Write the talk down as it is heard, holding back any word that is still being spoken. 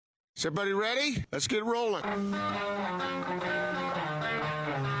Is everybody ready? Let's get rolling.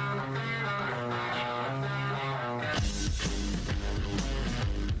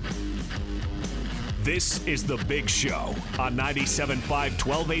 This is The Big Show on 97.5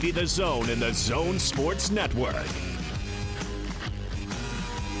 1280 The Zone and The Zone Sports Network.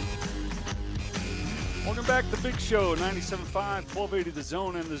 Welcome back to The Big Show, 97.5 1280 The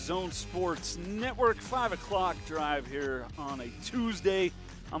Zone and The Zone Sports Network. 5 o'clock drive here on a Tuesday.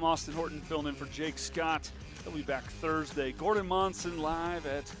 I'm Austin Horton filling in for Jake Scott. He'll be back Thursday. Gordon Monson live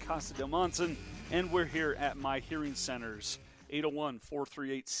at Casa del Monson, and we're here at My Hearing Centers.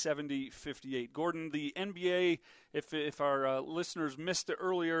 801-438-7058. Gordon, the NBA, if our listeners missed it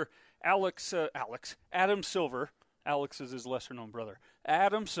earlier, Adam Silver, Alex is his lesser-known brother,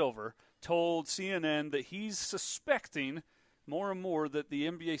 Adam Silver told CNN that he's suspecting more and more that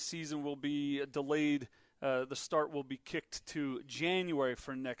the NBA season will be delayed. The start will be kicked to January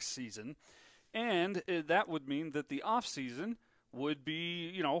for next season. And that would mean that the offseason would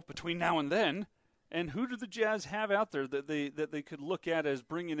be, between now and then. And who do the Jazz have out there that they could look at as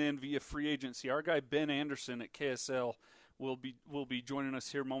bringing in via free agency? Our guy Ben Anderson at KSL will be joining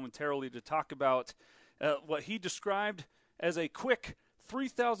us here momentarily to talk about what he described as a quick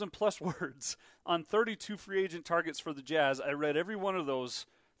 3,000-plus words on 32 free agent targets for the Jazz. I read every one of those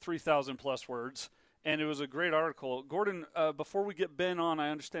 3,000-plus words, and it was a great article. Gordon, before we get Ben on,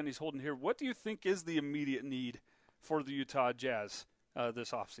 I understand he's holding here. What do you think is the immediate need for the Utah Jazz this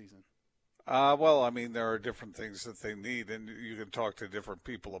offseason? There are different things that they need, and you can talk to different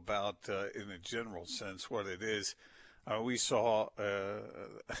people about, in a general sense, what it is. We saw a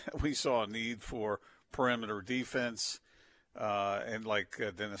need for perimeter defense, and like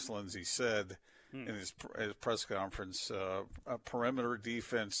Dennis Lindsay said in his press conference, a perimeter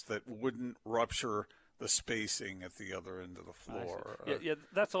defense that wouldn't rupture the spacing at the other end of the floor. Yeah,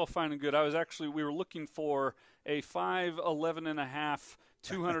 that's all fine and good. We were looking for a 5'11 and a half,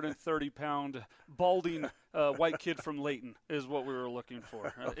 230-pound, balding white kid from Layton is what we were looking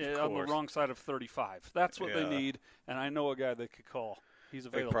for on the wrong side of 35. That's what they need, and I know a guy they could call. He's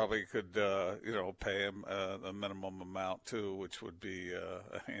available. They probably could, pay him a minimum amount, too, which would be a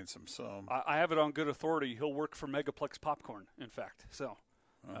handsome sum. I have it on good authority. He'll work for Megaplex Popcorn, in fact. So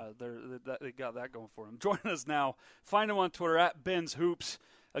they got that going for him. Joining us now, find him on Twitter, at Ben's Hoops,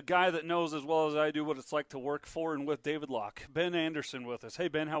 a guy that knows as well as I do what it's like to work for and with David Locke. Ben Anderson with us. Hey,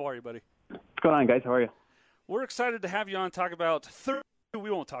 Ben, how are you, buddy? What's going on, guys? How are you? We're excited to have you on, talk about 32.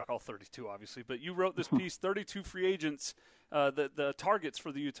 We won't talk all 32, obviously, but you wrote this piece, 32 free agents, the targets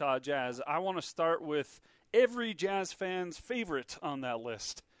for the Utah Jazz. I want to start with every Jazz fan's favorite on that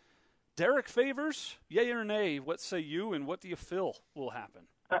list. Derek Favors, yay or nay? What say you, and what do you feel will happen?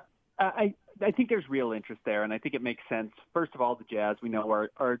 I think there's real interest there, and I think it makes sense. First of all, the Jazz, we know,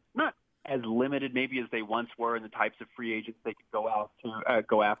 are not as limited maybe as they once were in the types of free agents they could go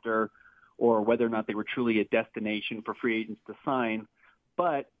after, or whether or not they were truly a destination for free agents to sign.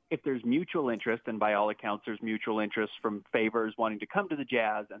 But if there's mutual interest, and by all accounts there's mutual interest from Favors wanting to come to the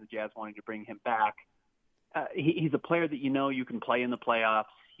Jazz and the Jazz wanting to bring him back, he's a player that you can play in the playoffs.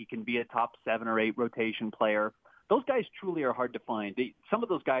 He can be a top 7 or 8 rotation player. Those guys truly are hard to find. Some of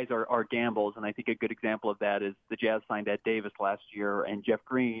those guys are gambles, and I think a good example of that is the Jazz signed Ed Davis last year and Jeff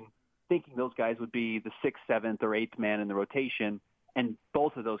Green, thinking those guys would be the 6th, 7th, or 8th man in the rotation, and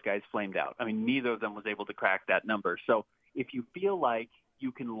both of those guys flamed out. I mean, neither of them was able to crack that number. So if you feel like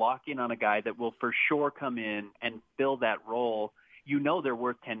you can lock in on a guy that will for sure come in and fill that role, they're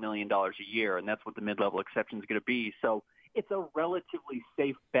worth $10 million a year, and that's what the mid-level exception is going to be. So it's a relatively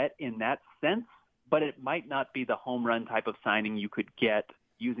safe bet in that sense, but it might not be the home run type of signing you could get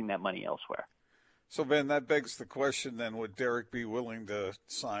using that money elsewhere. So, Ben, that begs the question then, would Derek be willing to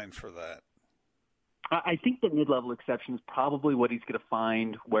sign for that? I think the mid-level exception is probably what he's going to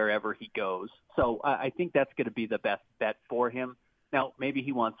find wherever he goes. So I think that's going to be the best bet for him. Now, maybe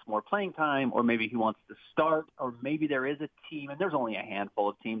he wants more playing time, or maybe he wants to start, or maybe there is a team, and there's only a handful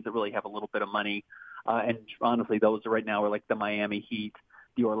of teams that really have a little bit of money. And honestly, those right now are like the Miami Heat,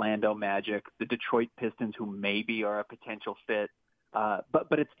 the Orlando Magic, the Detroit Pistons, who maybe are a potential fit.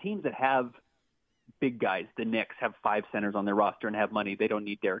 But it's teams that have big guys. The Knicks have 5 centers on their roster and have money. They don't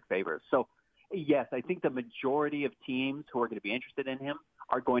need Derek Favors. So, yes, I think the majority of teams who are going to be interested in him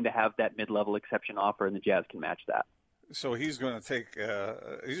are going to have that mid-level exception offer, and the Jazz can match that. So he's going to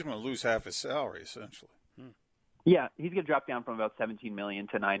he's going to lose half his salary, essentially. Yeah, he's going to drop down from about $17 million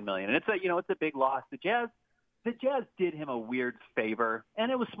to $9 million, and it's a big loss. The Jazz did him a weird favor,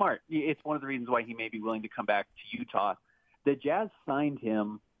 and it was smart. It's one of the reasons why he may be willing to come back to Utah. The Jazz signed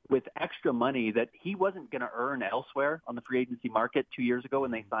him with extra money that he wasn't going to earn elsewhere on the free agency market 2 years ago when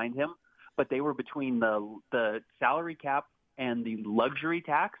they signed him, but they were between the salary cap and the luxury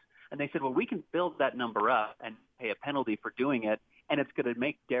tax. And they said, well, we can build that number up and pay a penalty for doing it, and it's going to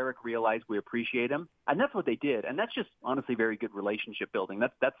make Derek realize we appreciate him. And that's what they did. And that's just honestly very good relationship building.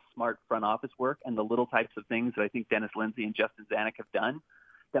 That's smart front office work and the little types of things that I think Dennis Lindsay and Justin Zanuck have done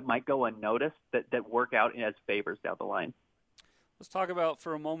that might go unnoticed that work out as favors down the line. Let's talk about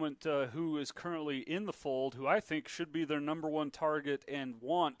for a moment who is currently in the fold, who I think should be their number one target and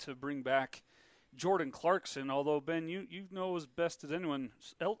want to bring back Jordan Clarkson. Although, Ben, you know as best as anyone,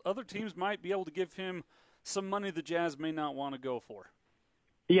 other teams might be able to give him some money the Jazz may not want to go for.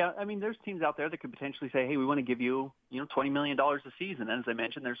 Yeah, I mean, there's teams out there that could potentially say, hey, we want to give you, $20 million a season. And as I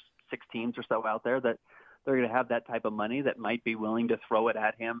mentioned, there's 6 teams or so out there that they're going to have that type of money that might be willing to throw it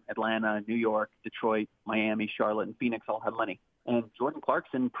at him. Atlanta, New York, Detroit, Miami, Charlotte, and Phoenix all have money. And Jordan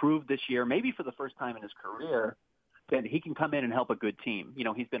Clarkson proved this year, maybe for the first time in his career, that he can come in and help a good team.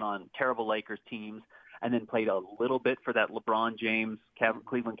 He's been on terrible Lakers teams and then played a little bit for that LeBron James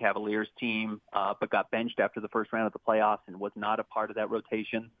Cleveland Cavaliers team, but got benched after the first round of the playoffs and was not a part of that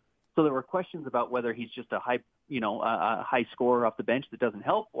rotation. So there were questions about whether he's just a high scorer off the bench that doesn't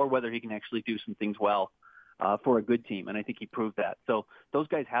help, or whether he can actually do some things well for a good team. And I think he proved that. So those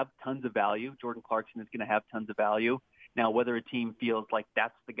guys have tons of value. Jordan Clarkson is going to have tons of value. Now, whether a team feels like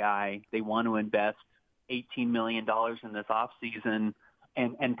that's the guy they want to invest $18 million in this offseason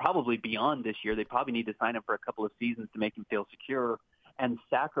and probably beyond this year, they probably need to sign him for a couple of seasons to make him feel secure and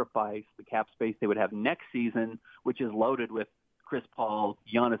sacrifice the cap space they would have next season, which is loaded with Chris Paul,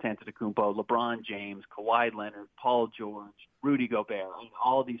 Giannis Antetokounmpo, LeBron James, Kawhi Leonard, Paul George, Rudy Gobert, and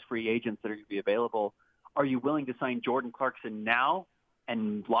all these free agents that are going to be available. Are you willing to sign Jordan Clarkson now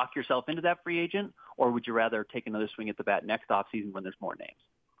and lock yourself into that free agent, or would you rather take another swing at the bat next offseason when there's more names?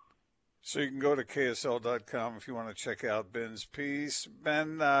 So you can go to KSL.com if you want to check out Ben's piece.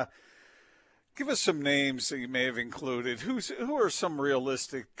 Ben, give us some names that you may have included. Who are some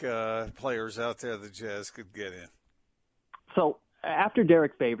realistic players out there the Jazz could get in? So after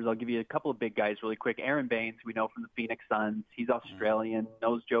Derek Favors, I'll give you a couple of big guys really quick. Aaron Baines, we know from the Phoenix Suns. He's Australian,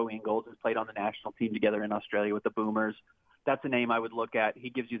 knows Joe Ingles, has played on the national team together in Australia with the Boomers. That's a name I would look at. He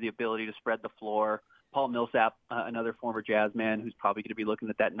gives you the ability to spread the floor. Paul Millsap, another former Jazz man who's probably going to be looking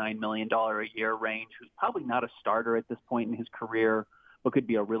at that $9 million a year range, who's probably not a starter at this point in his career, but could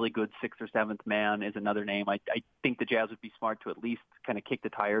be a really good 6th or 7th man, is another name. I think the Jazz would be smart to at least kind of kick the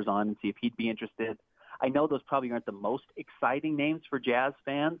tires on and see if he'd be interested. I know those probably aren't the most exciting names for Jazz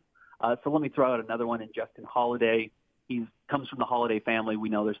fans, so let me throw out another one in Justin Holiday. He comes from the Holiday family. We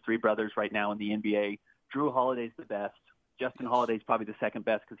know there's 3 brothers right now in the NBA. Drew Holiday's the best. Justin Holiday's probably the second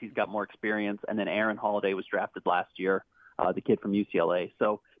best because he's got more experience. And then Aaron Holiday was drafted last year, the kid from UCLA.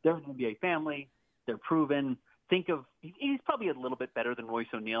 So they're an NBA family. They're proven. He's probably a little bit better than Royce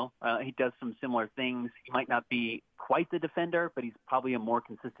O'Neal. He does some similar things. He might not be quite the defender, but he's probably a more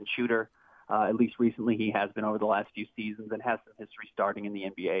consistent shooter. At least recently he has been over the last few seasons and has some history starting in the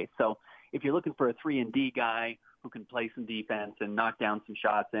NBA. So if you're looking for a 3-and-D guy who can play some defense and knock down some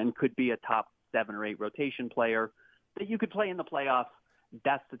shots and could be a top 7 or 8 rotation player that you could play in the playoffs,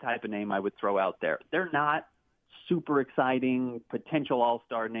 that's the type of name I would throw out there. They're not super exciting potential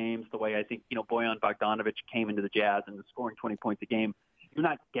all-star names the way I think, Bojan Bogdanovic came into the Jazz and was scoring 20 points a game. You're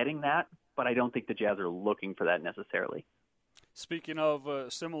not getting that, but I don't think the Jazz are looking for that necessarily. Speaking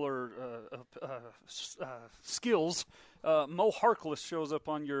of similar skills, Mo Harkless shows up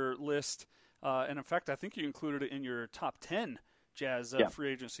on your list. And, in fact, I think you included it in your top 10 Jazz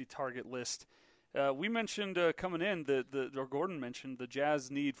free agency target list. We mentioned coming in, or Gordon mentioned, the Jazz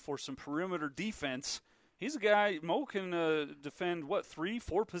need for some perimeter defense. He's a guy, Mo can defend,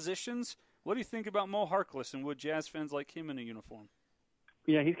 3-4 positions? What do you think about Mo Harkless, and would Jazz fans like him in a uniform?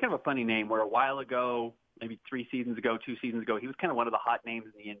 Yeah, he's kind of a funny name, where a while ago, maybe 2 seasons ago, he was kind of one of the hot names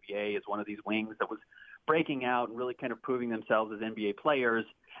in the NBA as one of these wings that was breaking out and really kind of proving themselves as NBA players.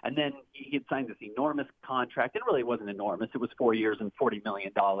 And then he had signed this enormous contract. It really wasn't enormous. It was 4 years and $40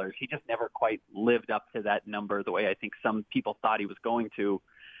 million. He just never quite lived up to that number the way I think some people thought he was going to.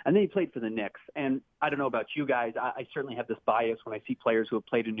 And then he played for the Knicks. And I don't know about you guys. I certainly have this bias when I see players who have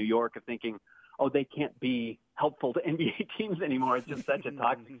played in New York of thinking, oh, they can't be helpful to NBA teams anymore. It's just such a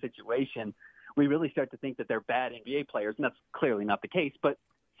toxic situation. We really start to think that they're bad NBA players, and that's clearly not the case, but it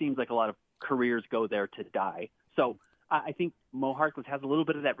seems like a lot of careers go there to die. So I think Mo Harkless has a little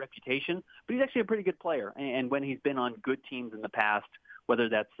bit of that reputation, but he's actually a pretty good player. And when he's been on good teams in the past, whether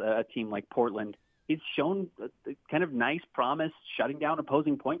that's a team like Portland, he's shown a kind of nice promise shutting down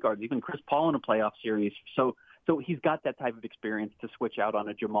opposing point guards, even Chris Paul in a playoff series. So So he's got that type of experience to switch out on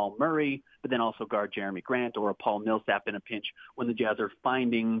a Jamal Murray, but then also guard Jeremy Grant or a Paul Millsap in a pinch when the Jazz are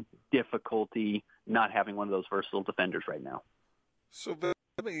finding difficulty not having one of those versatile defenders right now. So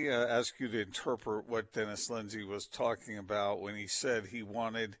let me ask you to interpret what Dennis Lindsay was talking about when he said he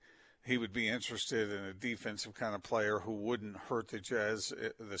would be interested in a defensive kind of player who wouldn't hurt the Jazz,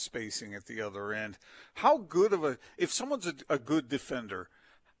 the spacing at the other end. How good of if someone's a good defender,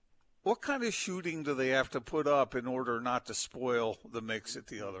 what kind of shooting do they have to put up in order not to spoil the mix at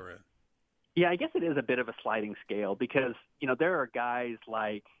the other end? Yeah, I guess it is a bit of a sliding scale because, there are guys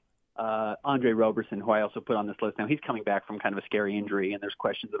like Andre Roberson, who I also put on this list. Now, he's coming back from kind of a scary injury, and there's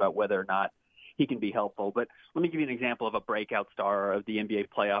questions about whether or not he can be helpful. But let me give you an example of a breakout star of the NBA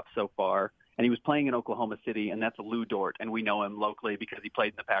playoffs so far. And he was playing in Oklahoma City, and that's Lou Dort. And we know him locally because he played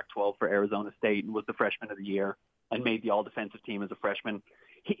in the Pac-12 for Arizona State and was the freshman of the year and made the all-defensive team as a freshman.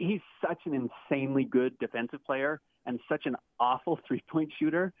 He's such an insanely good defensive player and such an awful three-point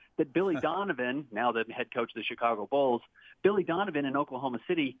shooter that Billy Donovan, now the head coach of the Chicago Bulls, Billy Donovan in Oklahoma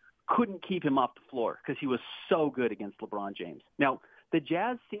City couldn't keep him off the floor because he was so good against LeBron James. Now, the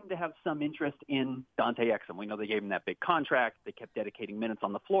Jazz seem to have some interest in Dante Exum. We know they gave him that big contract. They kept dedicating minutes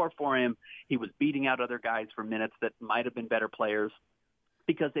on the floor for him. He was beating out other guys for minutes that might have been better players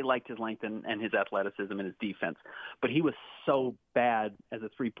because they liked his length and his athleticism and his defense. But he was so bad as a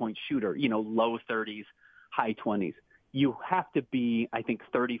three-point shooter, low 30s, high 20s. You have to be, I think,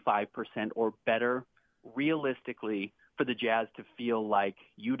 35% or better realistically for the Jazz to feel like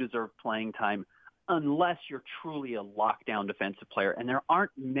you deserve playing time unless you're truly a lockdown defensive player. And there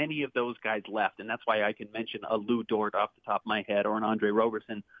aren't many of those guys left. And that's why I can mention a Lou Dort off the top of my head or an Andre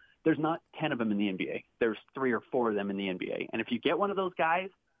Roberson. There's not 10 of them in the NBA. There's 3 or 4 of them in the NBA. And if you get one of those guys,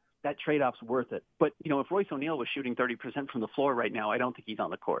 that trade-off's worth it. But, if Royce O'Neal was shooting 30% from the floor right now, I don't think he's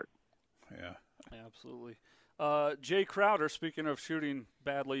on the court. Yeah. Absolutely. Jay Crowder, speaking of shooting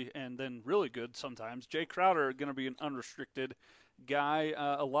badly and then really good sometimes, Jay Crowder going to be an unrestricted guy.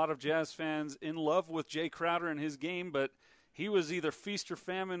 A lot of Jazz fans in love with Jay Crowder and his game, but he was either feast or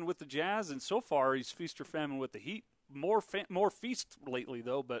famine with the Jazz, and so far he's feast or famine with the Heat. More feast lately,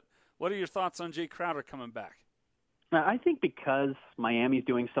 though, but what are your thoughts on Jay Crowder coming back? I think because Miami's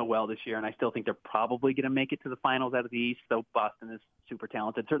doing so well this year, and I still think they're probably going to make it to the finals out of the East, though Boston is super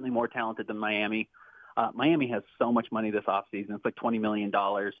talented, certainly more talented than Miami. Miami has so much money this offseason. It's like $20 million.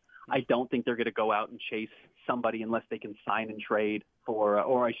 I don't think they're going to go out and chase somebody unless they can sign and trade for,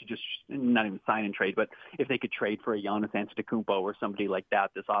 or I should just not even sign and trade, but if they could trade for a Giannis Antetokounmpo or somebody like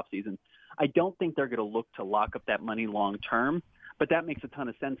that this offseason. I don't think they're going to look to lock up that money long term, but that makes a ton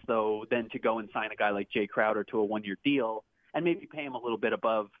of sense, though, then to go and sign a guy like Jay Crowder to a one-year deal and maybe pay him a little bit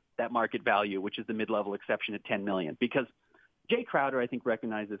above that market value, which is the mid-level exception at $10 million, because Jay Crowder, I think,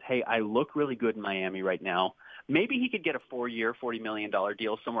 recognizes, hey, I look really good in Miami right now. Maybe he could get a 4-year, $40 million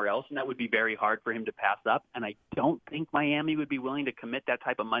deal somewhere else, and that would be very hard for him to pass up. And I don't think Miami would be willing to commit that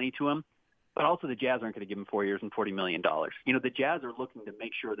type of money to him. But also the Jazz aren't going to give him 4 years and $40 million. The Jazz are looking to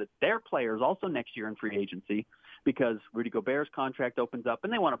make sure that their players also next year in free agency, because Rudy Gobert's contract opens up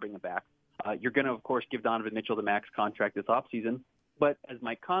and they want to bring him back. You're going to, of course, give Donovan Mitchell the max contract this offseason. But as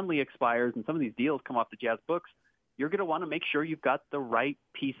Mike Conley expires and some of these deals come off the Jazz books, you're going to want to make sure you've got the right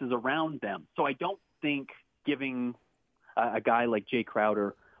pieces around them. So I don't think giving a guy like Jay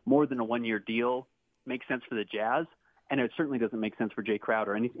Crowder more than a one-year deal makes sense for the Jazz, and it certainly doesn't make sense for Jay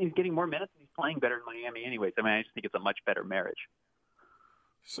Crowder. And he's getting more minutes, and he's playing better in Miami anyways. I just think it's a much better marriage.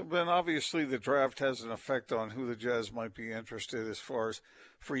 So, Ben, obviously the draft has an effect on who the Jazz might be interested as far as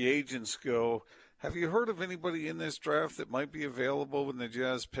free agents go. Have you heard of anybody in this draft that might be available when the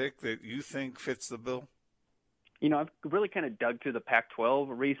Jazz pick that you think fits the bill? I've really kind of dug through the Pac-12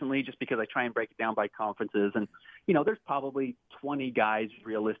 recently just because I try and break it down by conferences. And, there's probably 20 guys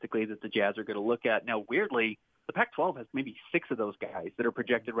realistically that the Jazz are going to look at. Now, weirdly, the Pac-12 has maybe 6 of those guys that are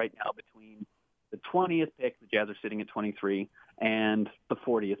projected right now between the 20th pick, the Jazz are sitting at 23, and the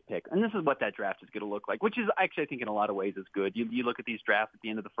 40th pick. And this is what that draft is going to look like, which is actually, I think, in a lot of ways is good. You look at these drafts at the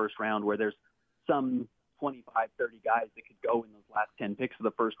end of the first round where there's some 25, 30 guys that could go in those last 10 picks of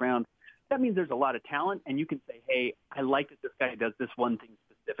the first round. That means there's a lot of talent, and you can say, hey, I like that this guy does this one thing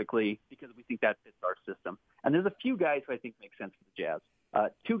specifically because we think that fits our system. And there's a few guys who I think make sense for the Jazz.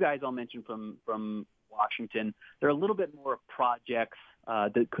 2 guys I'll mention from Washington. They're a little bit more projects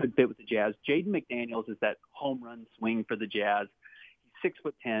that could fit with the Jazz. Jaden McDaniels is that home run swing for the Jazz. He's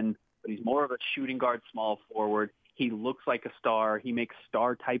 6'10", but he's more of a shooting guard, small forward. He looks like a star. He makes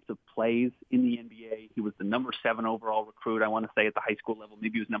star types of plays in the NBA. He was the number 7 overall recruit, I want to say, at the high school level.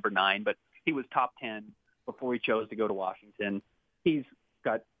 Maybe he was number 9, but he was top 10 before he chose to go to Washington. He's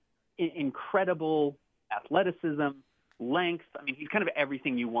got incredible athleticism, length. I mean, he's kind of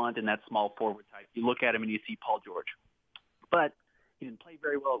everything you want in that small forward type. You look at him and you see Paul George. But he didn't play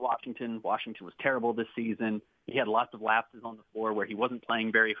very well at Washington. Washington was terrible this season. He had lots of lapses on the floor where he wasn't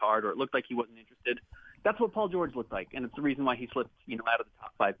playing very hard, or it looked like he wasn't interested. That's what Paul George looked like, and it's the reason why he slipped, out of the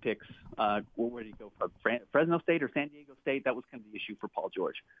top 5 picks. Where did he go from? Fresno State or San Diego State? That was kind of the issue for Paul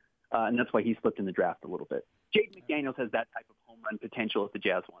George, and that's why he slipped in the draft a little bit. Jaden McDaniels has that type of home run potential if the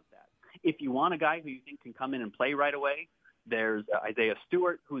Jazz want that. If you want a guy who you think can come in and play right away, there's Isaiah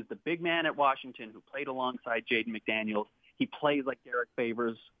Stewart, who's the big man at Washington, who played alongside Jaden McDaniels. He plays like Derek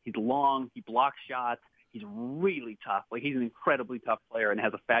Favors. He's long. He blocks shots. He's really tough. He's an incredibly tough player and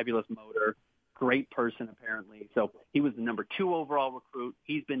has a fabulous motor. Great person, apparently. So he was the number 2 overall recruit.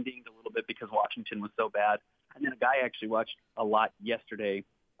 He's been dinged a little bit because Washington was so bad. And then a guy I actually watched a lot yesterday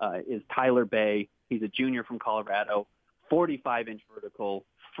is Tyler Bay. He's a junior from Colorado, 45-inch vertical,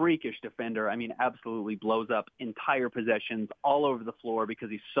 freakish defender. I mean, absolutely blows up entire possessions all over the floor because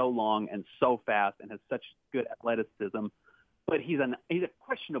he's so long and so fast and has such good athleticism. But he's a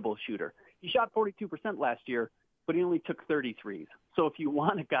questionable shooter. He shot 42% last year, but he only took 33s. So if you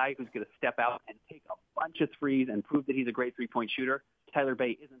want a guy who's going to step out and take a bunch of threes and prove that he's a great three-point shooter, Tyler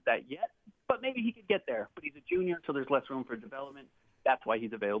Bay isn't that yet, but maybe he could get there. But he's a junior, so there's less room for development. That's why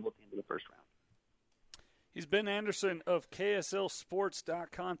he's available at the end of the first round. He's Ben Anderson of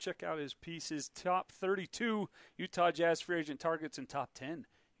KSLSports.com. Check out his pieces. Top 32 Utah Jazz free agent targets and top 10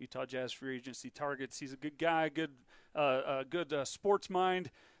 Utah Jazz free agency targets. He's a good guy, good sports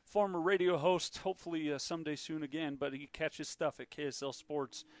mind, former radio host, hopefully someday soon again, but he catches stuff at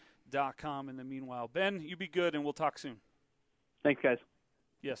KSLSports.com in the meanwhile. Ben, you be good, and we'll talk soon. Thanks, guys.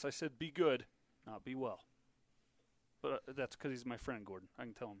 Yes, I said be good, not be well. But that's because he's my friend, Gordon. I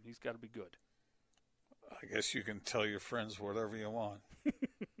can tell him he's got to be good. I guess you can tell your friends whatever you want.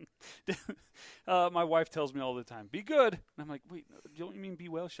 My wife tells me all the time, be good. And I'm like, wait, don't you mean be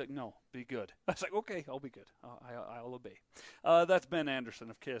well? She's like, no, be good. I was like, okay, I'll be good. I'll obey. That's Ben Anderson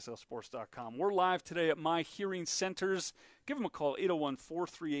of KSLSports.com. We're live today at My Hearing Centers. Give them a call,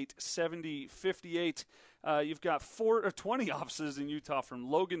 801-438-7058. You've got 20 offices in Utah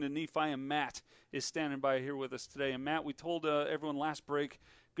from Logan to Nephi, and Matt is standing by here with us today. And Matt, we told everyone last break,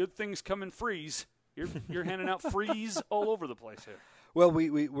 good things come in freeze. You're handing out freeze all over the place here. Well,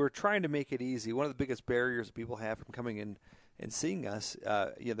 we're trying to make it easy. One of the biggest barriers people have from coming in and seeing us,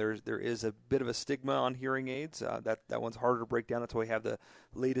 there is a bit of a stigma on hearing aids. That one's harder to break down. That's why we have the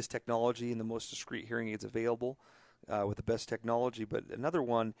latest technology and the most discreet hearing aids available with the best technology. But another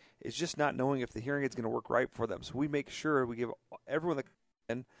one is just not knowing if the hearing aid's going to work right for them. So we make sure we give everyone that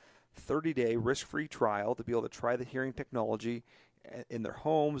can 30-day risk-free trial to be able to try the hearing technology in their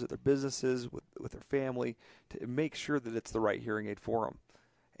homes, at their businesses, with their family, to make sure that it's the right hearing aid for them.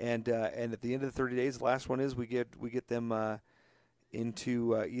 And at the end of the 30 days, the last one is we get them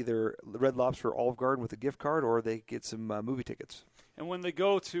into either Red Lobster or Olive Garden with a gift card, or they get some movie tickets. And when they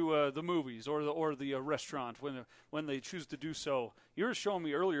go to the movies or the restaurant, when they choose to do so, you were showing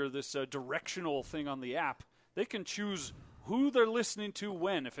me earlier this directional thing on the app. They can choose who they're listening to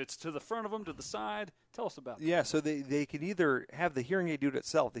when, if it's to the front of them, to the side. Tell us about that. Yeah, so they can either have the hearing aid do it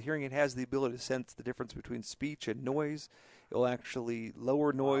itself. The hearing aid has the ability to sense the difference between speech and noise. It'll actually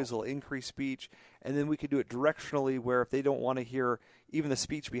lower noise, it'll increase speech, and then we can do it directionally where if they don't want to hear even the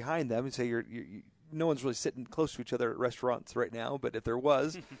speech behind them, and say no one's really sitting close to each other at restaurants right now, but if there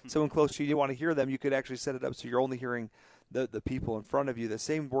was someone close to you, you want to hear them, you could actually set it up so you're only hearing the people in front of you. The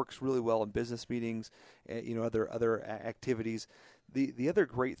same works really well in business meetings, other activities. The other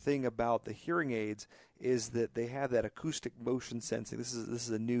great thing about the hearing aids is that they have that acoustic motion sensing. This is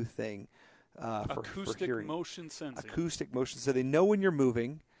a new thing for hearing. Motion sensing. Acoustic motion, so they know when you're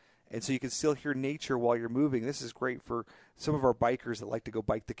moving, and so you can still hear nature while you're moving. This is great for some of our bikers that like to go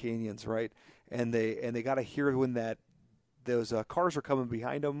bike the canyons, right? And they got to hear when those cars are coming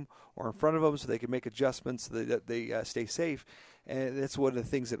behind them or in front of them, so they can make adjustments so that they stay safe. And that's one of the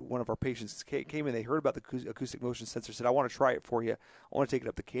things that one of our patients came in. They heard about the acoustic motion sensor, said, I want to try it for you. I want to take it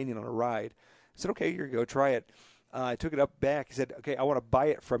up the canyon on a ride. I said, okay, here you go, try it. I took it up back. He said, okay, I want to buy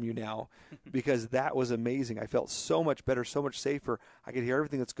it from you now because that was amazing. I felt so much better, so much safer. I could hear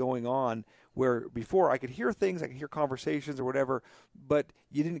everything that's going on, where before I could hear things, I could hear conversations or whatever, but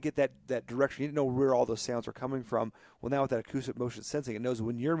you didn't get that direction. You didn't know where all those sounds were coming from. Well, now with that acoustic motion sensing, it knows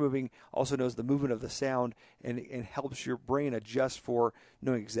when you're moving, also knows the movement of the sound, and helps your brain adjust for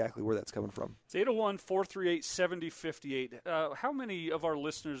knowing exactly where that's coming from. It's 801-438-7058. How many of our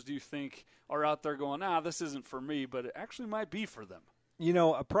listeners do you think are out there going, this isn't for me, but it actually might be for them?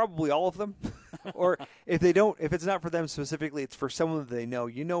 Probably all of them. Or if it's not for them specifically, it's for someone that they know.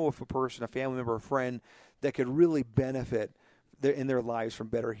 You know, if a person, a family member, a friend that could really benefit in their lives from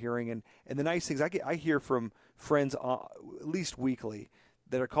better hearing. And the nice things I hear from friends at least weekly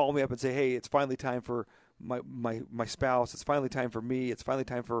that are calling me up and say, hey, it's finally time for my spouse. It's finally time for me. It's finally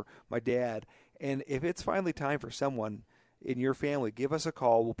time for my dad. And if it's finally time for someone in your family, give us a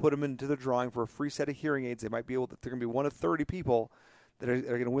call. We'll put them into the drawing for a free set of hearing aids. They're going to be one of 30 people that are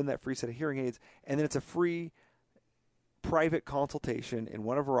going to win that free set of hearing aids. And then it's a free private consultation in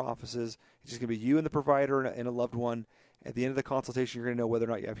one of our offices. It's just going to be you and the provider and a loved one. At the end of the consultation, you're going to know whether or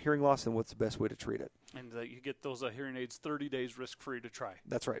not you have hearing loss and what's the best way to treat it. And you get those hearing aids 30 days risk-free to try.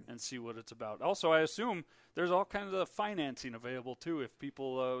 That's right. And see what it's about. Also, I assume there's all kinds of financing available, too, if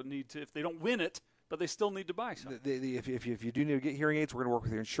people if they don't win it, but they still need to buy some. If you do need to get hearing aids, we're going to work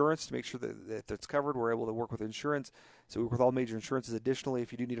with your insurance to make sure that it's covered. We're able to work with insurance. So we work with all major insurances. Additionally,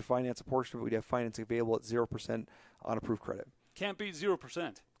 if you do need to finance a portion of it, we'd have financing available at 0% on approved credit. Can't beat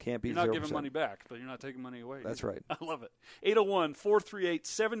 0%. Can't beat 0%. You're not giving money back, but you're not taking money away. That's right. I love it.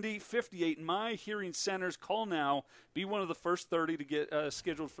 801-438-7058. My Hearing Centers. Call now. Be one of the first 30 to get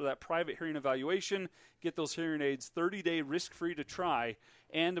scheduled for that private hearing evaluation. Get those hearing aids 30-day risk-free to try,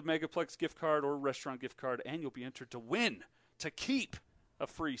 and a Megaplex gift card or restaurant gift card, and you'll be entered to win, to keep a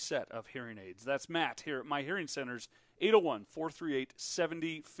free set of hearing aids. That's Matt here at My Hearing Centers.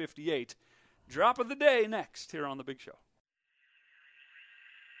 801-438-7058. Drop of the day next here on The Big Show.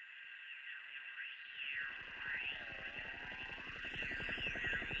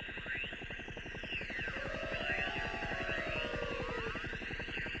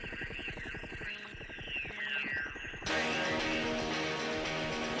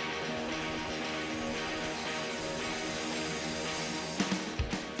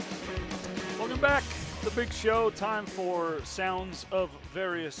 Back, The Big Show. Time for sounds of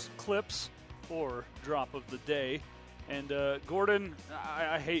various clips for drop of the day. And Gordon,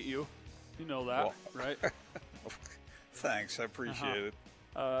 I hate you. You know that, right? Thanks, I appreciate it.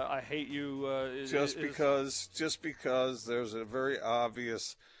 I hate you. Just because there's a very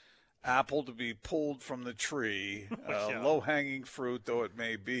obvious apple to be pulled from the tree, low-hanging fruit though it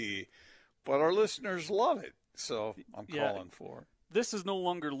may be, but our listeners love it, so I'm calling for it. This is no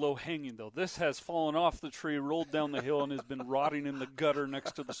longer low-hanging, though. This has fallen off the tree, rolled down the hill, and has been rotting in the gutter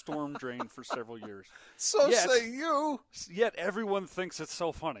next to the storm drain for several years. So say you. Yet everyone thinks it's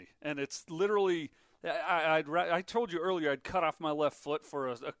so funny. And it's literally I told you earlier I'd cut off my left foot for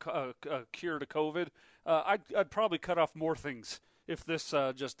a cure to COVID. I'd probably cut off more things if this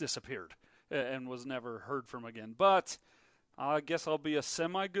just disappeared and was never heard from again. But I guess I'll be a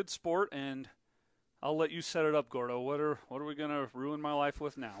semi-good sport, and I'll let you set it up, Gordo. What are we going to ruin my life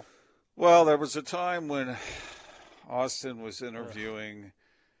with now? Well, there was a time when Austin was interviewing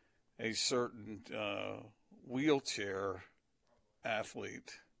a certain wheelchair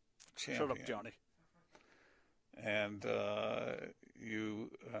athlete champion. Shut up, Johnny. And you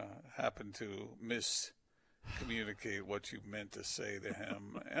happened to miscommunicate what you meant to say to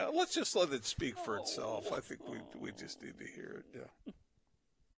him. Let's just let it speak for itself. I think we just need to hear it. Yeah.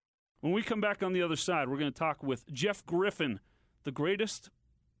 When we come back on the other side, we're going to talk with Jeff Griffin, the greatest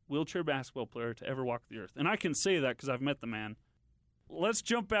wheelchair basketball player to ever walk the earth. And I can say that because I've met the man. Let's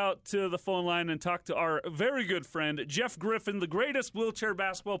jump out to the phone line and talk to our very good friend, Jeff Griffin, the greatest wheelchair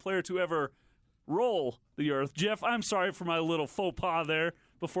basketball player to ever roll the earth. Jeff, I'm sorry for my little faux pas there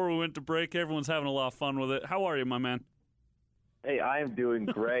before we went to break. Everyone's having a lot of fun with it. How are you, my man? Hey, I am doing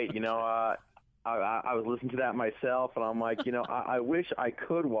great. I was listening to that myself, and I'm like, I wish I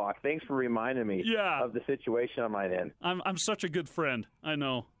could walk. Thanks for reminding me of the situation I'm in. I'm such a good friend. I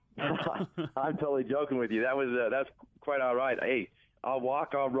know. I'm totally joking with you. That's quite all right. Hey, I'll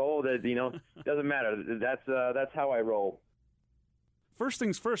walk, I'll roll. That doesn't matter. That's how I roll. First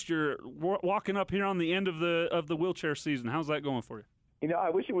things first. You're walking up here on the end of the wheelchair season. How's that going for you?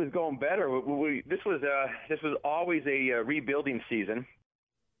 I wish it was going better. This was always a rebuilding season.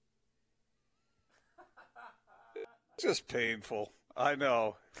 Just painful. I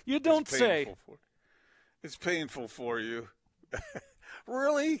know. You don't say. It's painful for you.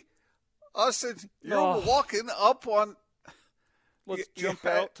 Really? Austin, you're walking up on... Let's jump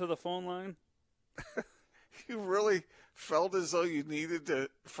out to the phone line. You really felt as though you needed to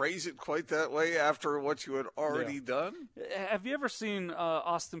phrase it quite that way after what you had already done? Have you ever seen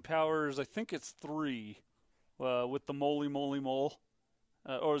Austin Powers, I think it's 3, with the Moly Moly Mole?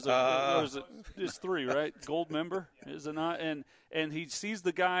 Or is it it's 3, right? Gold member, is it not? And he sees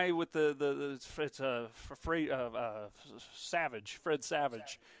the guy with Fred Savage,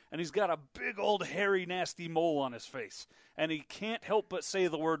 and he's got a big old hairy nasty mole on his face, and he can't help but say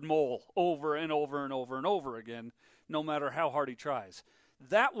the word mole over and over and over and over again, no matter how hard he tries.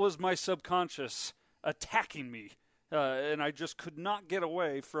 That was my subconscious attacking me, and I just could not get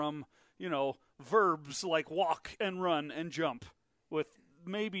away from, verbs like walk and run and jump with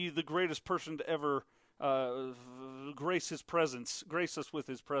maybe the greatest person to ever grace us with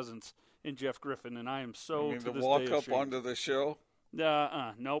his presence in Jeff Griffin, and I am so you mean to the this walk day up ashamed. onto the show?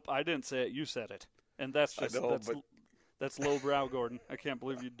 Nope, I didn't say it. You said it, and that's just that's lowbrow, Gordon. I can't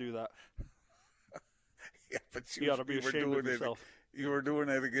believe you'd do that. Yeah, but you ought to be ashamed of yourself. You were doing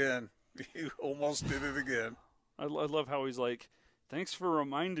it again. You almost did it again. I love how he's like, "Thanks for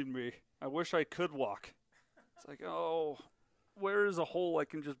reminding me. I wish I could walk." It's like, oh. Where is a hole I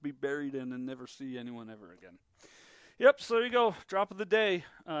can just be buried in and never see anyone ever again? Yep, so there you go. Drop of the day.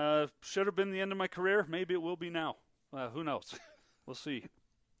 Should have been the end of my career. Maybe it will be now. Who knows? We'll see.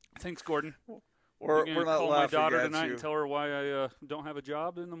 Thanks, Gordon. We're not call laughing my daughter at tonight you. and tell her why I don't have a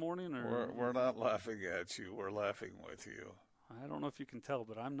job in the morning? Or We're not laughing at you. We're laughing with you. I don't know if you can tell,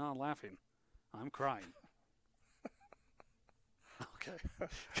 but I'm not laughing. I'm crying. Okay.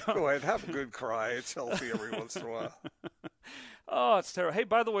 Go ahead. Have a good cry. It's healthy every once in a while. Oh, it's terrible. Hey,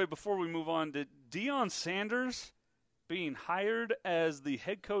 by the way, before we move on, did Deion Sanders being hired as the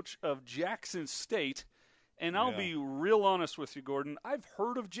head coach of Jackson State, and I'll be real honest with you, Gordon, I've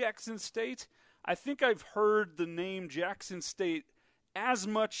heard of Jackson State. I think I've heard the name Jackson State as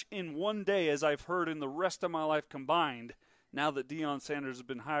much in one day as I've heard in the rest of my life combined, now that Deion Sanders has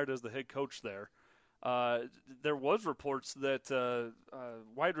been hired as the head coach there. There was reports that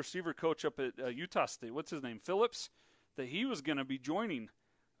wide receiver coach up at Utah State, what's his name, Phillips, that he was going to be joining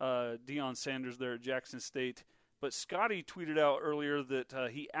Deion Sanders there at Jackson State. But Scotty tweeted out earlier that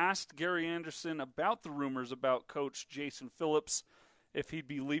he asked Gary Anderson about the rumors about Coach Jason Phillips, if he'd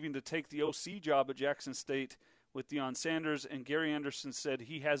be leaving to take the OC job at Jackson State with Deion Sanders, and Gary Anderson said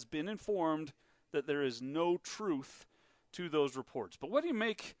he has been informed that there is no truth to those reports. But what do you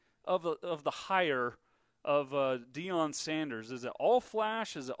make of the hire of Deion Sanders? Is it all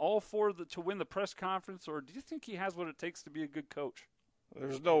flash? Is it all to win the press conference? Or do you think he has what it takes to be a good coach?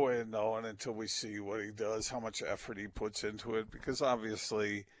 There's no way of knowing until we see what he does, how much effort he puts into it, because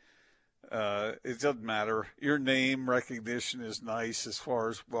obviously it doesn't matter. Your name recognition is nice as far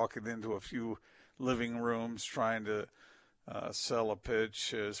as walking into a few living rooms trying to sell a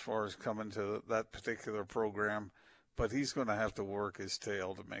pitch as far as coming to that particular program. But he's going to have to work his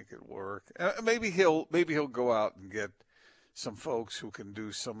tail to make it work. Maybe he'll go out and get some folks who can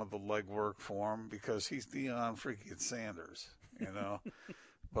do some of the legwork for him, because he's Deion freaking Sanders,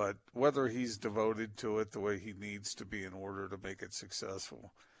 But whether he's devoted to it the way he needs to be in order to make it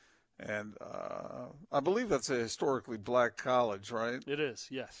successful. And I believe that's a historically black college, right? It is,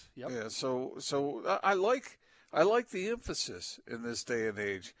 yes. Yep. Yeah. So I like the emphasis in this day and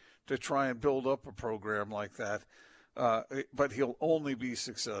age to try and build up a program like that. But he'll only be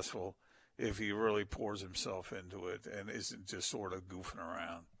successful if he really pours himself into it and isn't just sort of goofing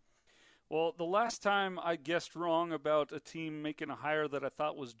around. Well, the last time I guessed wrong about a team making a hire that I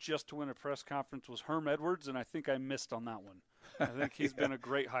thought was just to win a press conference was Herm Edwards, and I think I missed on that one. I think he's been a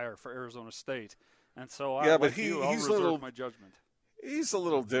great hire for Arizona State. And so I'll reserve my judgment. He's a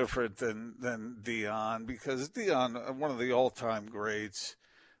little different than Deion, because Deion, one of the all-time greats,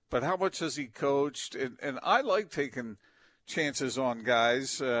 but how much has he coached? And I like taking chances on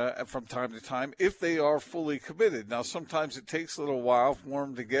guys from time to time if they are fully committed. Now, sometimes it takes a little while for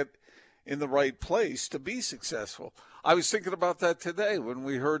them to get in the right place to be successful. I was thinking about that today when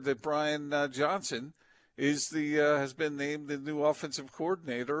we heard that Brian Johnson has been named the new offensive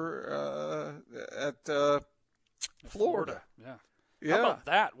coordinator at Florida. Yeah. Yeah. How about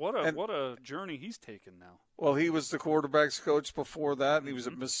that? What a journey he's taken now. Well, he was the quarterbacks coach before that, and he was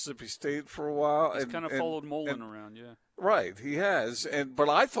at Mississippi State for a while. He's kind of followed Mullen around, yeah. Right, he has. But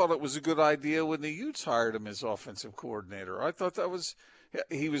I thought it was a good idea when the Utes hired him as offensive coordinator. I thought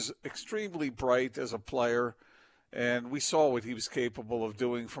he was extremely bright as a player, and we saw what he was capable of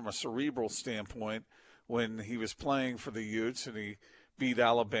doing from a cerebral standpoint when he was playing for the Utes, and he beat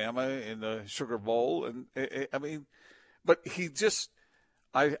Alabama in the Sugar Bowl. And but he just,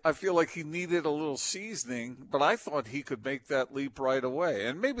 I feel like he needed a little seasoning, but I thought he could make that leap right away.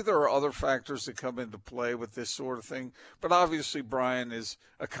 And maybe there are other factors that come into play with this sort of thing, but obviously Brian is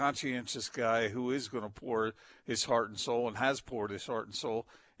a conscientious guy who is going to pour his heart and soul, and has poured his heart and soul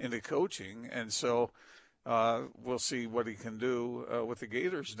into coaching. And so we'll see what he can do with the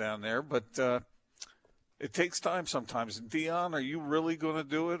Gators down there. But it takes time sometimes. Dion, are you really going to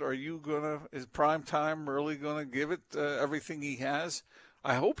do it? Is Prime Time really going to give it everything he has?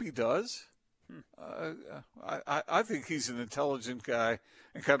 I hope he does. I think he's an intelligent guy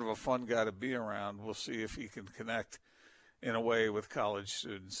and kind of a fun guy to be around. We'll see if he can connect in a way with college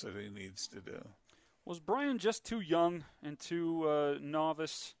students that he needs to do. Was Brian just too young and too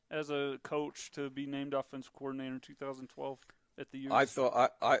novice as a coach to be named offensive coordinator in 2012 at the Utes? I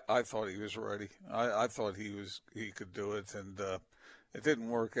thought he was ready. I thought he could do it, and it didn't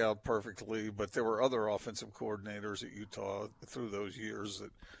work out perfectly. But there were other offensive coordinators at Utah through those years that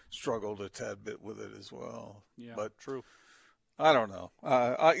struggled a tad bit with it as well. Yeah, but true. I don't know.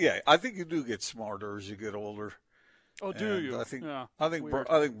 I think you do get smarter as you get older. Oh, do you? I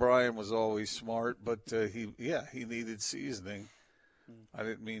think Brian was always smart, but he needed seasoning. I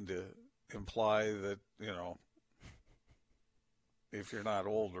didn't mean to imply that, if you're not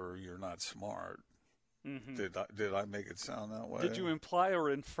older, you're not smart. Mm-hmm. Did I make it sound that way? Did you imply or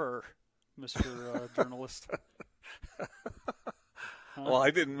infer, Mr. Journalist? Well, I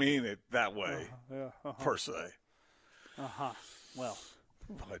didn't mean it that way, per se. Well.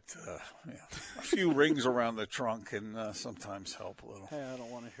 But, a few rings around the trunk can sometimes help a little. Hey, I don't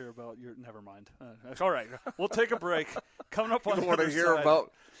want to hear about your – never mind. All right, we'll take a break. Coming up on the You don't want to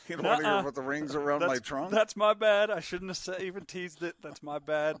hear about the rings around my trunk? That's my bad. I shouldn't have even teased it. That's my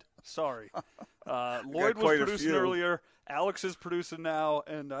bad. Sorry. Lloyd was producing earlier. Alex is producing now,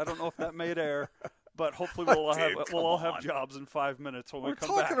 and I don't know if that made air. But hopefully we'll all have jobs in 5 minutes when we come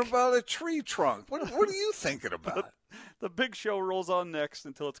back. We're talking about a tree trunk. What are you thinking about? The big show rolls on next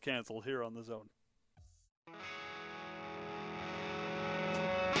until it's canceled here on The Zone.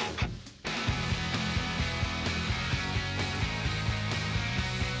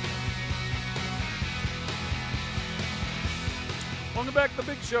 Welcome back to The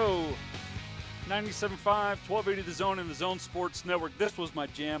Big Show. 97.5, 1280 The Zone and The Zone Sports Network. This was my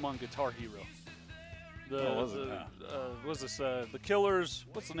jam on Guitar Hero. The Killers.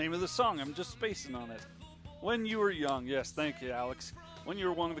 What's the name of the song? I'm just spacing on it. When You Were Young. Yes, thank you, Alex. When You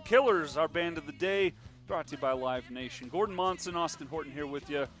Were Young. The Killers, our band of the day, brought to you by Live Nation. Gordon Monson, Austin Horton here with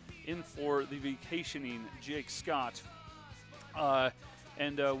you, in for the vacationing Jake Scott. We're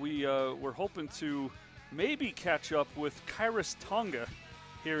hoping to maybe catch up with Khyiris Tonga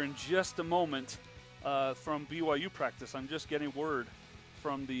here in just a moment from BYU practice. I'm just getting word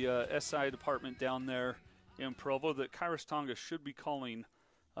from the SI department down there in Provo that Khyiris Tonga should be calling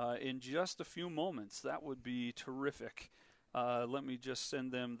in just a few moments. That would be terrific. Let me just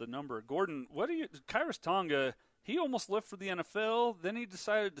send them the number. Gordon, Khyiris Tonga, he almost left for the NFL, then he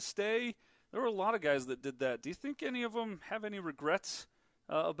decided to stay. There were a lot of guys that did that. Do you think any of them have any regrets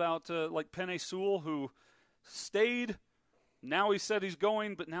about like Penei Sewell, who stayed? Now he said he's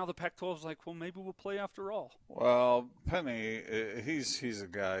going, but now the Pac-12 is like, well, maybe we'll play after all. Well, Penei, he's a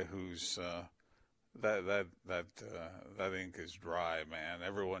guy who's that ink is dry, man.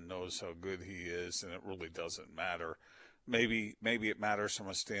 Everyone knows how good he is, and it really doesn't matter. Maybe it matters from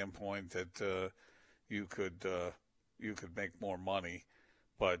a standpoint that you could make more money,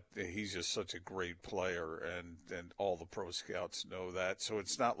 but he's just such a great player, and all the pro scouts know that. So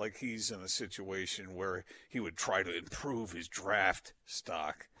it's not like he's in a situation where he would try to improve his draft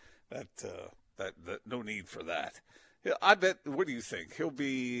stock. That no need for that. I bet. What do you think? He'll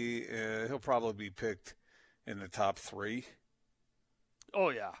probably be picked in the top 3. Oh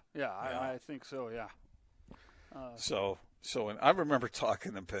yeah. I think so. Yeah. And I remember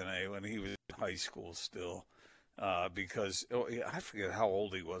talking to Penei when he was in high school still. Because I forget how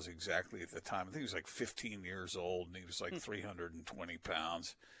old he was exactly at the time. I think he was like 15 years old, and he was like 320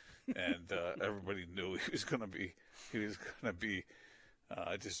 pounds, and everybody knew he was going to be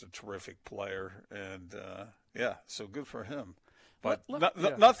just a terrific player, and so good for him. But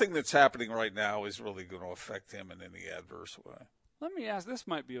nothing that's happening right now is really going to affect him in any adverse way. Let me ask, this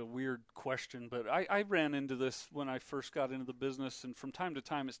might be a weird question, but I ran into this when I first got into the business, and from time to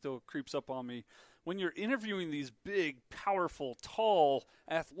time it still creeps up on me. When you're interviewing these big, powerful, tall,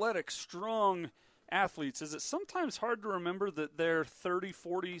 athletic, strong athletes, is it sometimes hard to remember that they're 30,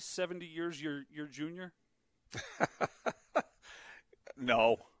 40, 70 years your junior?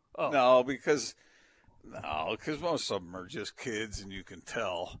 No. Oh. No, because most of them are just kids, and you can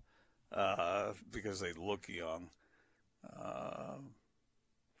tell because they look young. I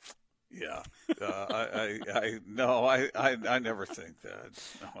never think that.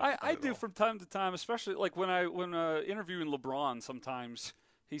 No, I do from time to time, especially like when interviewing LeBron. Sometimes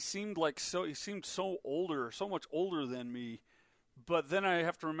he seemed so older, so much older than me. But then I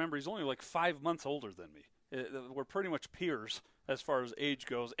have to remember he's only like 5 months older than me. we're pretty much peers as far as age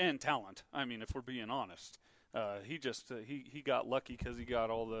goes and talent. I mean, if we're being honest, he just he got lucky because he got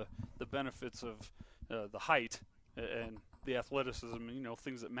all the benefits of the height and the athleticism,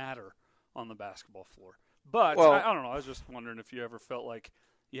 things that matter on the basketball floor. But I don't know. I was just wondering if you ever felt like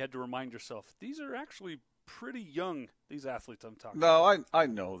you had to remind yourself, these are actually pretty young, these athletes I'm talking about. No, I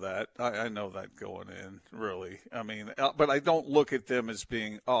know that. I know that going in, really. I mean, but I don't look at them as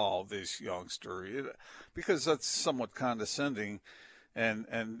being, this youngster, because that's somewhat condescending. And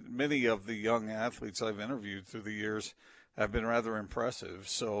many of the young athletes I've interviewed through the years have been rather impressive.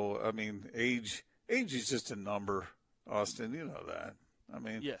 So, I mean, age is just a number, Austin. You know that. I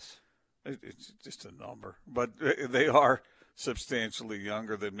mean, yes. It's just a number. But they are substantially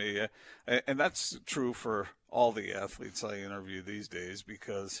younger than me. And that's true for all the athletes I interview these days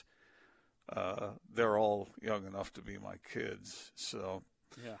because they're all young enough to be my kids. So,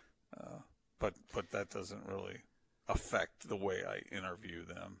 yeah. But that doesn't really affect the way I interview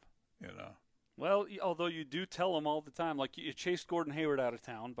them, Well, although you do tell them all the time, like you chased Gordon Hayward out of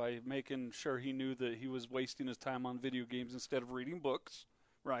town by making sure he knew that he was wasting his time on video games instead of reading books,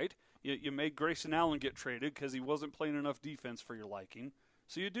 right? You made Grayson Allen get traded because he wasn't playing enough defense for your liking.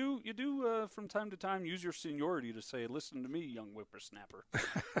 So you do from time to time use your seniority to say, listen to me, young whippersnapper.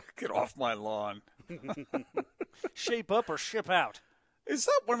 Get off my lawn. Shape up or ship out. Is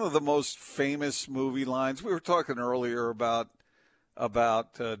that one of the most famous movie lines? We were talking earlier about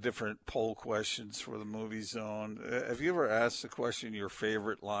different poll questions for the Movie Zone. Have you ever asked the question your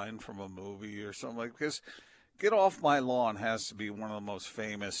favorite line from a movie or something like this? Get Off My Lawn has to be one of the most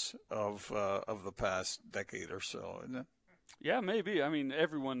famous of the past decade or so, isn't it? Yeah, maybe. I mean,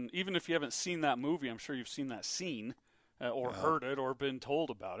 everyone, even if you haven't seen that movie, I'm sure you've seen that scene or heard it or been told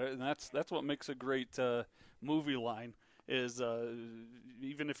about it, and that's what makes a great movie line. Is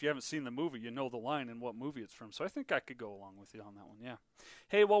even if you haven't seen the movie, you know the line and what movie it's from. So I think I could go along with you on that one, yeah.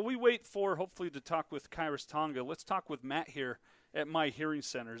 Hey, while we wait for, hopefully, to talk with Khyiris Tonga, let's talk with Matt here at My Hearing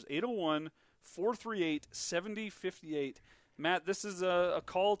Centers, 801-438-7058. Matt, this is a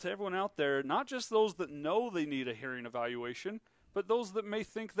call to everyone out there, not just those that know they need a hearing evaluation, but those that may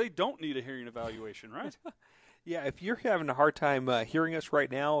think they don't need a hearing evaluation, right? Yeah, if you're having a hard time hearing us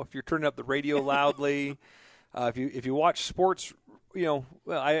right now, if you're turning up the radio loudly, if you watch sports,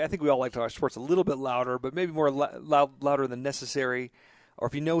 I think we all like to watch sports a little bit louder, but maybe more louder than necessary. Or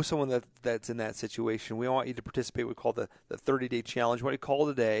if you know someone that's in that situation, we want you to participate. We call the 30-day challenge. When you call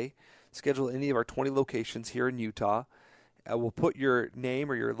today, schedule any of our 20 locations here in Utah. We'll put your name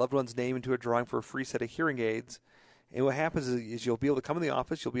or your loved one's name into a drawing for a free set of hearing aids. And what happens is you'll be able to come in the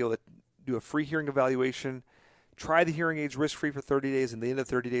office. You'll be able to do a free hearing evaluation. Try the hearing aids risk-free for 30 days, and at the end of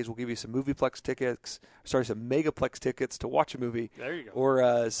 30 days, we'll give you some some Megaplex tickets to watch a movie. There you go. Or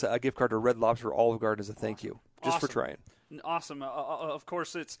a gift card to Red Lobster or Olive Garden as a thank you, just for trying. Awesome. Of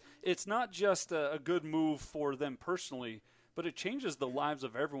course, it's not just a good move for them personally, but it changes the lives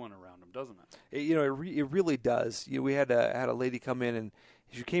of everyone around them, doesn't it? It really does. We had a lady come in, and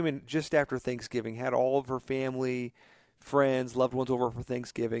she came in just after Thanksgiving, had all of her family, friends, loved ones over for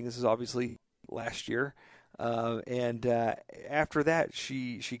Thanksgiving. This is obviously last year. And after that,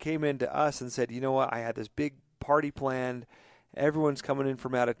 she came in to us and said, you know what, I had this big party planned. Everyone's coming in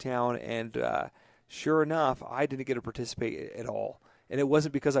from out of town. And sure enough, I didn't get to participate at all. And it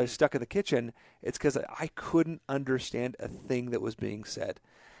wasn't because I was stuck in the kitchen. It's because I couldn't understand a thing that was being said.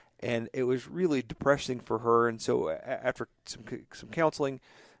 And it was really depressing for her. And so after some counseling,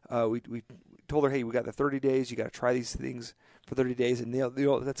 we told her, hey, we got the 30 days. You got to try these things for 30 days. And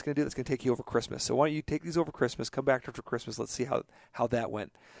that's going to take you over Christmas. So why don't you take these over Christmas, come back after Christmas. Let's see how that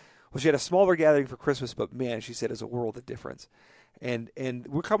went. Well, she had a smaller gathering for Christmas, but man, she said it's a world of difference. And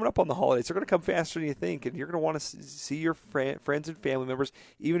we're coming up on the holidays. They're going to come faster than you think, and you're going to want to see your friends and family members,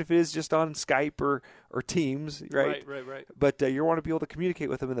 even if it is just on Skype or Teams, right? Right. But you want to be able to communicate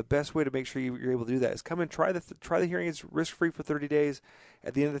with them, and the best way to make sure you're able to do that is come and try the hearing aids risk-free for 30 days.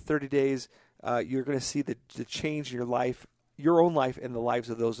 At the end of the 30 days, you're going to see the change in your life, your own life, and the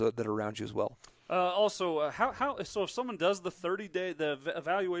lives of those that are around you as well. So if someone does the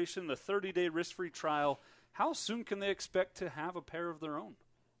evaluation, the 30-day risk-free trial, how soon can they expect to have a pair of their own?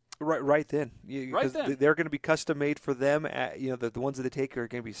 Right then. Right then. They're going to be custom made for them. The ones that they take are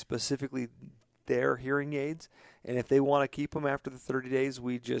going to be specifically their hearing aids. And if they want to keep them after the 30 days,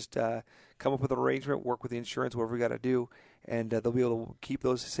 we just come up with an arrangement, work with the insurance, whatever we got to do, and they'll be able to keep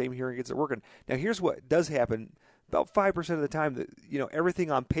those same hearing aids that are working. Now, here's what does happen. About 5% of the time, that everything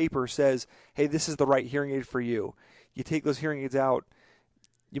on paper says, hey, this is the right hearing aid for you. You take those hearing aids out,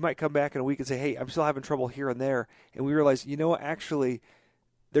 you might come back in a week and say, hey, I'm still having trouble here and there. And we realize, actually,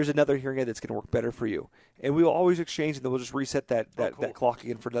 there's another hearing aid that's going to work better for you. And we will always exchange, and then we'll just reset that clock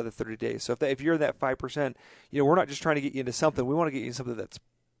again for another 30 days. So if you're in that 5%, we're not just trying to get you into something. We want to get you into something that's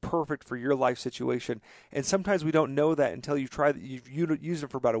perfect for your life situation. And sometimes we don't know that until you've used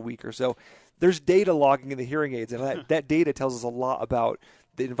it for about a week or so. There's data logging in the hearing aids, and that data tells us a lot about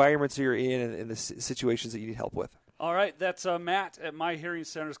the environments that you're in and the situations that you need help with. All right, that's Matt at My Hearing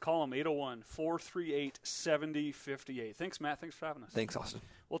Centers. Call him 801-438-7058. Thanks, Matt. Thanks for having us. Thanks, Austin.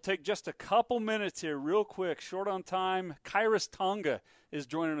 We'll take just a couple minutes here, real quick, short on time. Khyiris Tonga is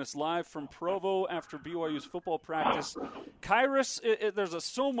joining us live from Provo after BYU's football practice. Khyiris, there's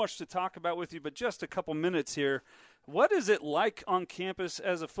so much to talk about with you, but just a couple minutes here. What is it like on campus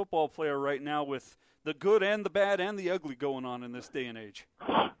as a football player right now with the good and the bad and the ugly going on in this day and age?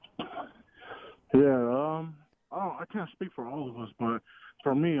 Yeah, I can't speak for all of us, but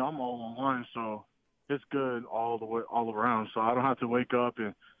for me, I'm all online, so it's good all around. So I don't have to wake up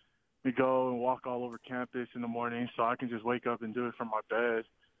and go and walk all over campus in the morning. So I can just wake up and do it from my bed.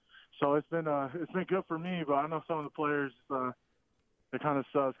 So it's been good for me. But I know some of the players, it kind of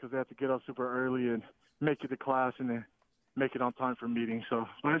sucks because they have to get up super early and make it to class and then make it on time for meetings. So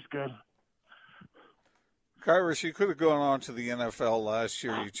but it's good. Khyiris, you could have gone on to the NFL last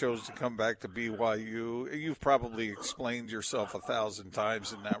year. You chose to come back to BYU. You've probably explained yourself 1,000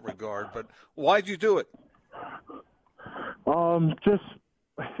 times in that regard, but why'd you do it? I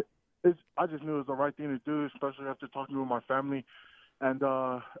just knew it was the right thing to do, especially after talking with my family. And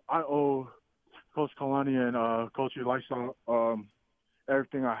I owe Coach Kalani and Coach Elisa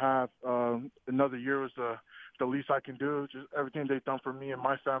everything I have. Another year was the least I can do, just everything they've done for me and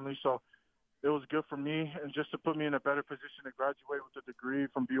my family. So it was good for me and just to put me in a better position to graduate with a degree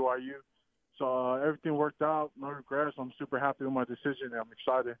from BYU. So everything worked out. No regrets. I'm super happy with my decision, and I'm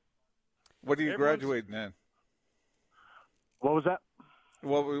excited. What are you graduating in? What was that?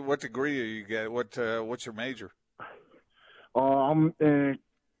 What degree are you getting? What's your major? I'm in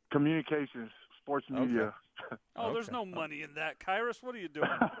communications, sports media. Oh, there's no money in that, Khyiris. What are you doing?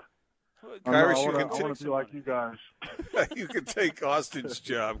 Khyiris, I want to be like you guys. You can take Austin's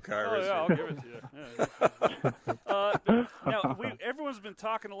job, Khyiris. Oh, yeah, I'll give it to you. Now, everyone's been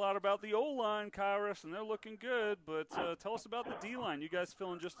talking a lot about the O-line, Khyiris, and they're looking good. But tell us about the D-line. You guys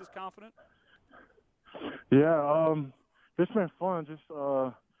feeling just as confident? Yeah, it's been fun. Just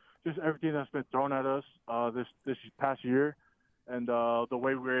everything that's been thrown at us this past year, and the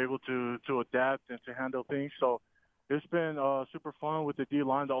way we were able to adapt and to handle things. So it's been super fun with the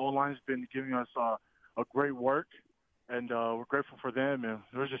D-line. The O-line's been giving us a great work, and we're grateful for them, and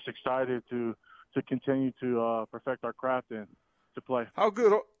we're just excited to continue to perfect our craft and to play. How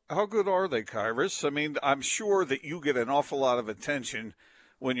good are they, Khyiris? I mean, I'm sure that you get an awful lot of attention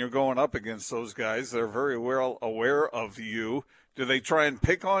when you're going up against those guys. They're very well aware of you. Do they try and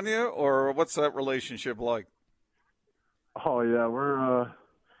pick on you, or what's that relationship like? Oh yeah, we're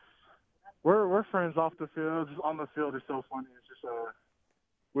friends off the field. Just on the field, it's so funny. It's just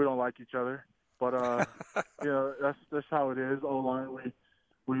we don't like each other, but that's how it is. O-line,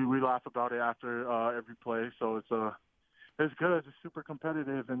 we laugh about it after every play, so it's good. It's super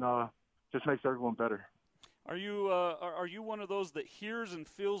competitive and just makes everyone better. Are you one of those that hears and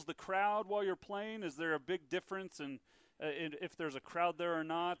feels the crowd while you're playing? Is there a big difference in if there's a crowd there or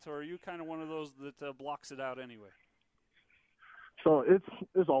not, or are you kind of one of those that blocks it out anyway? So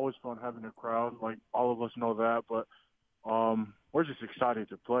it's always fun having a crowd. Like, all of us know that, but we're just excited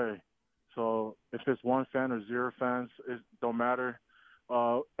to play. So if it's one fan or zero fans, it don't matter.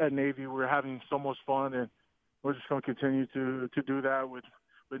 At Navy, we're having so much fun, and we're just going to continue to do that with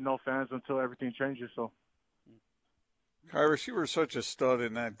no fans until everything changes. So. Khyiris, you were such a stud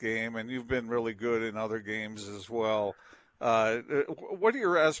in that game, and you've been really good in other games as well. What are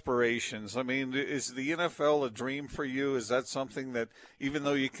your aspirations? I mean, is the NFL a dream for you? Is that something that, even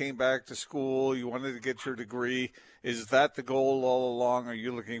though you came back to school, you wanted to get your degree, is that the goal all along? Are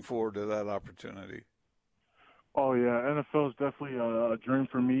you looking forward to that opportunity? Oh, yeah. NFL is definitely a dream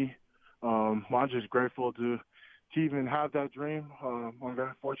for me. I'm just grateful to even have that dream. I'm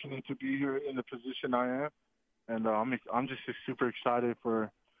very fortunate to be here in the position I am. And I'm just super excited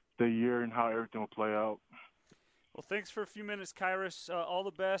for the year and how everything will play out. Well, thanks for a few minutes, Khyiris. All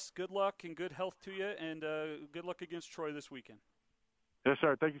the best. Good luck and good health to you, and good luck against Troy this weekend. Yes,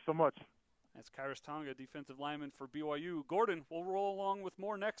 sir. Thank you so much. That's Khyiris Tonga, defensive lineman for BYU. Gordon, we'll roll along with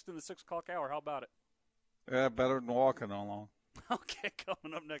more next in the 6 o'clock hour. How about it? Yeah, better than walking along. Okay,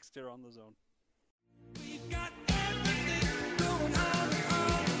 coming up next here on The Zone. We've got everything going on.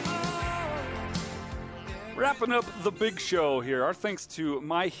 Wrapping up the big show here. Our thanks to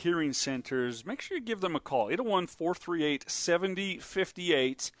My Hearing Centers. Make sure you give them a call,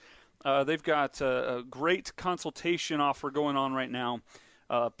 801-438-7058. They've got a great consultation offer going on right now.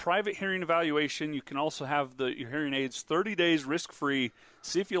 Private hearing evaluation. You can also have your hearing aids 30 days risk-free.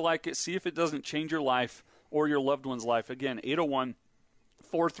 See if you like it. See if it doesn't change your life or your loved one's life. Again,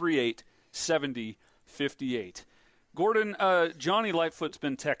 801-438-7058. Gordon, Johnny Lightfoot's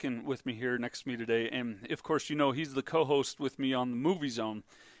been teching with me here next to me today. And, of course, you know he's the co-host with me on the Movie Zone.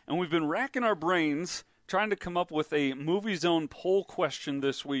 And we've been racking our brains trying to come up with a Movie Zone poll question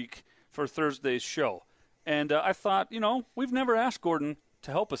this week for Thursday's show. And I thought, we've never asked Gordon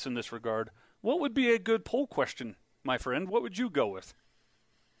to help us in this regard. What would be a good poll question, my friend? What would you go with?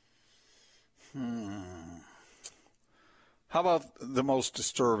 How about the most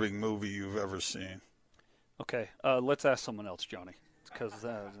disturbing movie you've ever seen? Okay, let's ask someone else, Johnny. Because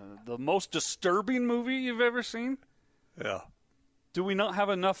the most disturbing movie you've ever seen? Yeah. Do we not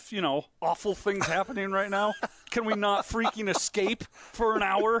have enough, awful things happening right now? Can we not freaking escape for an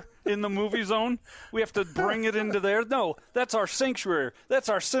hour in the Movie Zone? We have to bring it into there? No, that's our sanctuary. That's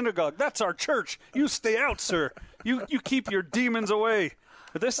our synagogue. That's our church. You stay out, sir. You keep your demons away.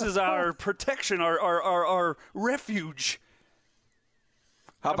 This is our protection, our refuge.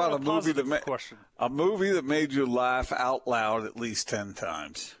 How about a movie that made you laugh out loud at least 10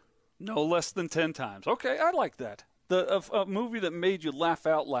 times? No less than 10 times. Okay, I like that. A movie that made you laugh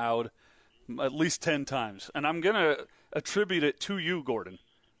out loud at least 10 times. And I'm going to attribute it to you, Gordon,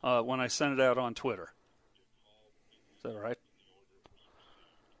 when I send it out on Twitter. Is that all right?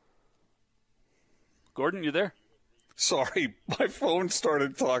 Gordon, you there? Sorry, my phone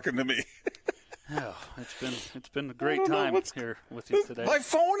started talking to me. Oh, it's been a great time here with you today. My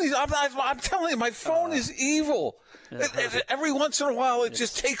phone is, I'm telling you, my phone is evil. Every once in a while, it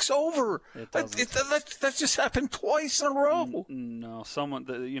just takes over. That just happened twice in a row. No, someone,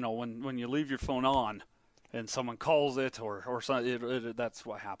 when you leave your phone on and someone calls it or something, that's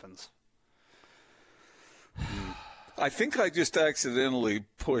what happens. I think I just accidentally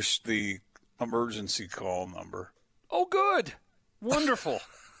pushed the emergency call number. Oh, good. Wonderful.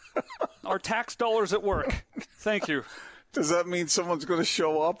 Our tax dollars at work. Thank you. Does that mean someone's going to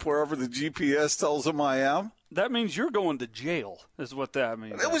show up wherever the GPS tells them I am? That means you're going to jail, is what that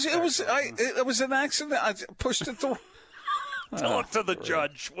means. It was an accident. I pushed it through. Talk to the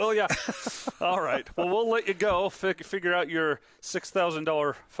judge, will ya? All right. Well, we'll let you go. Figure out your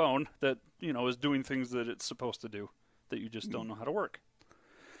 $6,000 phone that is doing things that it's supposed to do that you just don't know how to work.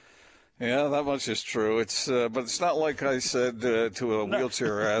 Yeah, that much is true. But it's not like I said to a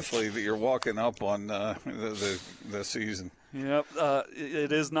wheelchair athlete that you're walking up on the season. Yep,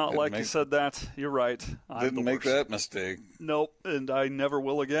 it is not like you said that. You're right. Didn't make that mistake. Nope, and I never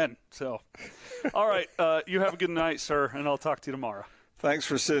will again. So, all right, you have a good night, sir, and I'll talk to you tomorrow. Thanks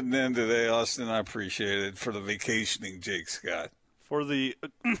for sitting in today, Austin. I appreciate it. For the vacationing Jake Scott. For the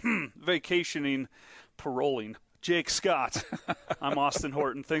vacationing paroling Jake Scott. I'm Austin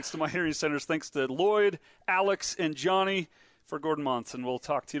Horton. Thanks to My Hearing Centers. Thanks to Lloyd, Alex, and Johnny. For Gordon Monson, we'll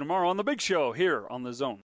talk to you tomorrow on The Big Show here on The Zone.